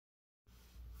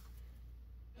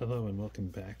Hello and welcome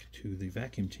back to the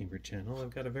vacuum chamber channel.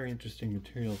 I've got a very interesting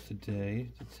material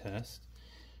today to test.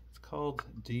 It's called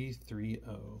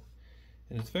D3O,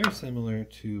 and it's very similar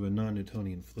to a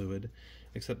non-Newtonian fluid,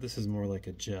 except this is more like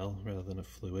a gel rather than a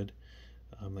fluid,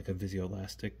 like a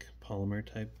viscoelastic polymer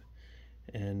type.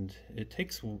 And it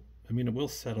takes, it will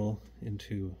settle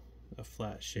into a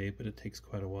flat shape, but it takes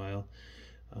quite a while.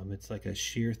 It's like a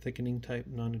shear thickening type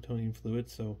non-Newtonian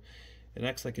fluid, so it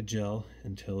acts like a gel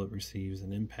until it receives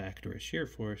an impact or a shear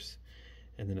force,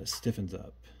 and then it stiffens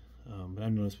up. But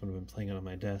I've noticed when I've been playing it on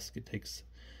my desk, it takes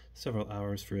several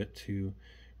hours for it to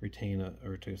retain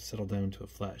or to settle down to a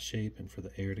flat shape and for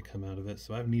the air to come out of it.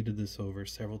 So I've kneaded this over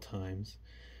several times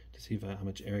to see how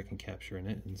much air it can capture in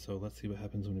it. And so let's see what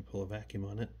happens when we pull a vacuum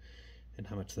on it and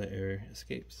how much the air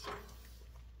escapes.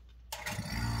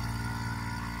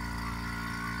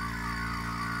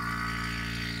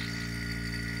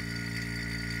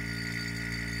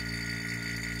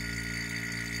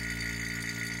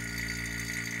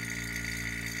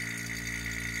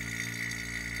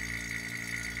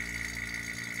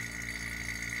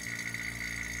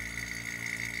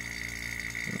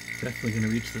 Definitely going to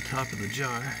reach the top of the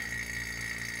jar.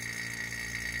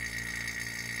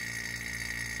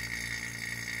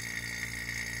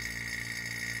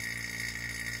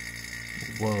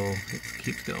 Whoa, it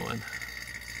keeps going.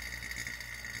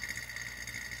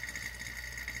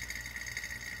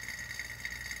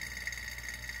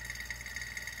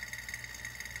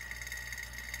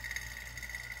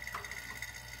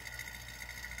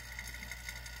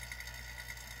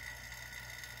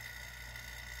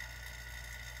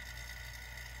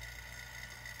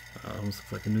 Almost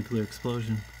looks like a nuclear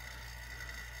explosion.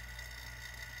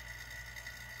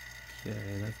 Okay,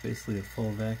 that's basically a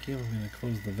full vacuum. I'm going to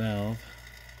close the valve.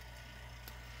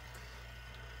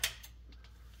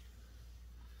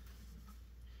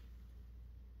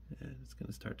 And it's going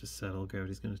to start to settle.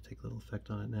 Gravity's going to take a little effect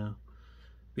on it now.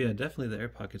 But yeah, definitely the air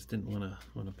pockets didn't want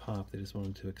to pop. They just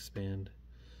wanted to expand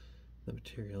the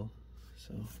material.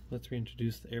 So let's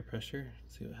reintroduce the air pressure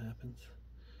and see what happens.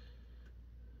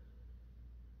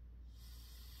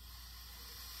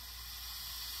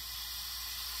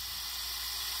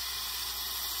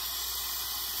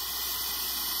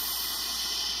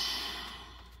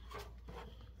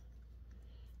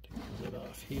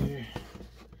 Here.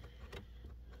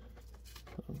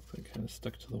 Oh, looks like kind of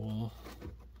stuck to the wall.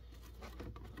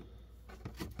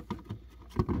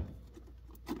 But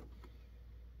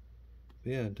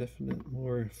yeah, definite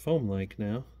more foam-like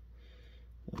now.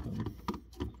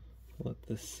 Let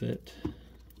this sit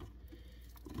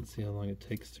and see how long it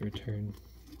takes to return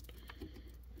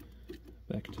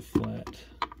back to flat.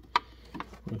 I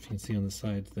don't know if you can see on the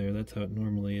sides there, that's how it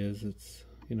normally is. It's,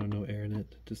 no air in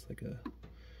it, just like a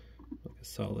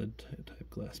solid type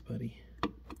glass putty.